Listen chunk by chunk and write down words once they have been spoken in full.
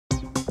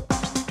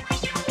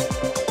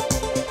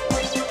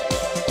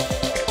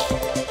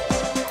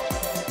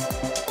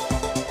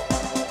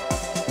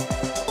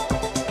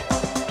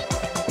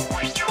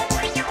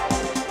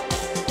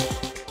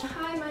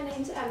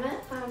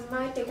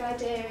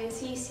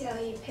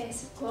UCLU peer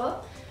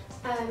support.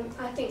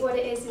 I think what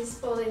it is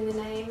all in the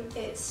name.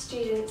 It's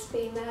students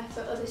being there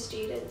for other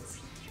students.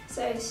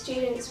 So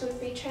students would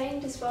be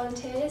trained as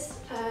volunteers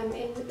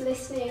in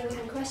listening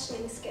and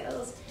questioning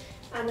skills,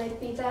 and they'd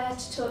be there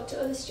to talk to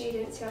other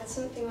students who had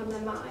something on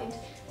their mind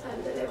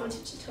that they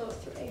wanted to talk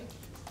through.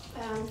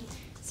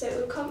 So it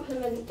would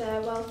complement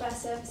the welfare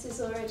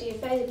services already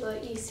available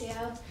at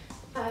UCL.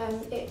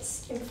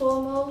 It's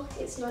informal,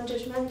 it's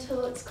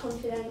non-judgmental, it's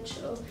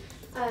confidential,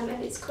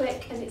 and it's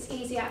quick and it's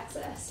easy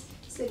access.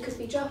 So there could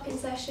be drop-in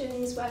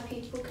sessions where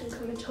people can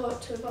come and talk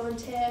to a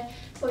volunteer,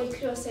 or you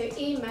could also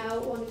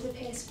email one of the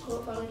peer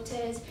support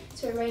volunteers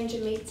to arrange a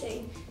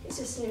meeting. It's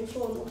just an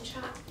informal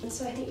chat. And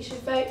so I think you should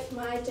vote for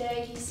my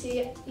idea,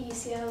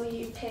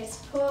 UCLU peer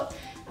support,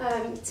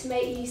 to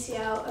make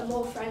UCL a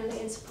more friendly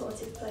and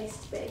supportive place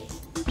to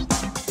be.